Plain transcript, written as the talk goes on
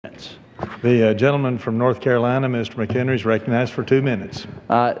The gentleman from North Carolina, Mr. McHenry, is recognized for 2 minutes.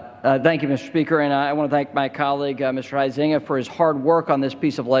 Thank you, Mr. Speaker, and I want to thank my colleague, Mr. Huizinga, for his hard work on this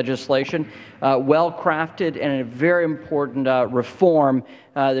piece of legislation. Well-crafted and a very important reform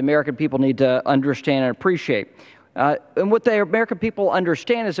the American people need to understand and appreciate. And what the American people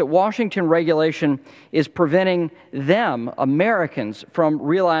understand is that Washington regulation is preventing them, Americans, from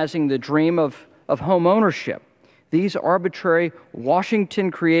realizing the dream of home ownership. These arbitrary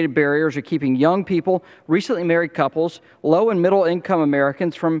Washington-created barriers are keeping young people, recently married couples, low- and middle-income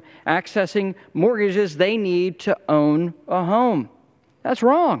Americans from accessing mortgages they need to own a home. That's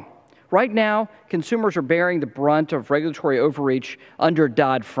wrong. Right now, consumers are bearing the brunt of regulatory overreach under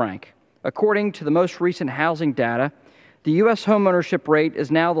Dodd-Frank. According to the most recent housing data, the U.S. homeownership rate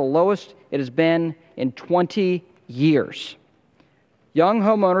is now the lowest it has been in 20 years. Young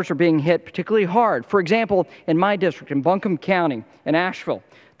homeowners are being hit particularly hard. For example, in my district, in Buncombe County, in Asheville,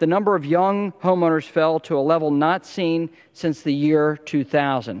 the number of young homeowners fell to a level not seen since the year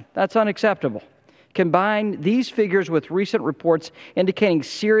 2000. That's unacceptable. Combine these figures with recent reports indicating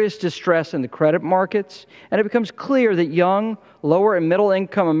serious distress in the credit markets, and it becomes clear that young, lower and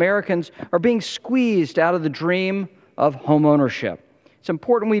middle-income Americans are being squeezed out of the dream of homeownership. It's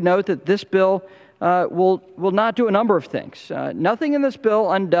important we note that this bill will not do a number of things. Nothing in this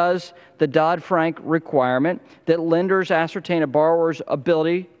bill undoes the Dodd-Frank requirement that lenders ascertain a borrower's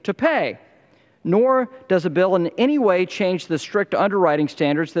ability to pay, nor does the bill in any way change the strict underwriting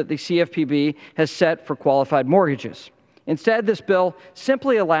standards that the CFPB has set for qualified mortgages. Instead, this bill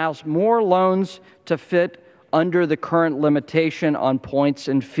simply allows more loans to fit under the current limitation on points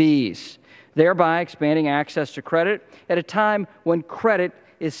and fees, thereby expanding access to credit at a time when credit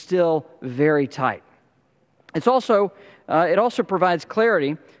is still very tight. It also provides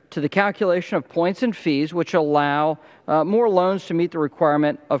clarity to the calculation of points and fees, which allow more loans to meet the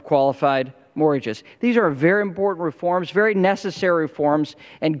requirement of qualified mortgages. These are very important reforms, very necessary reforms,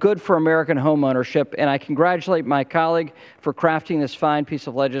 and good for American homeownership. And I congratulate my colleague for crafting this fine piece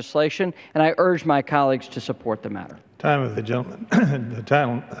of legislation, and I urge my colleagues to support the matter. Time of the gentleman. The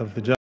time of the gentleman.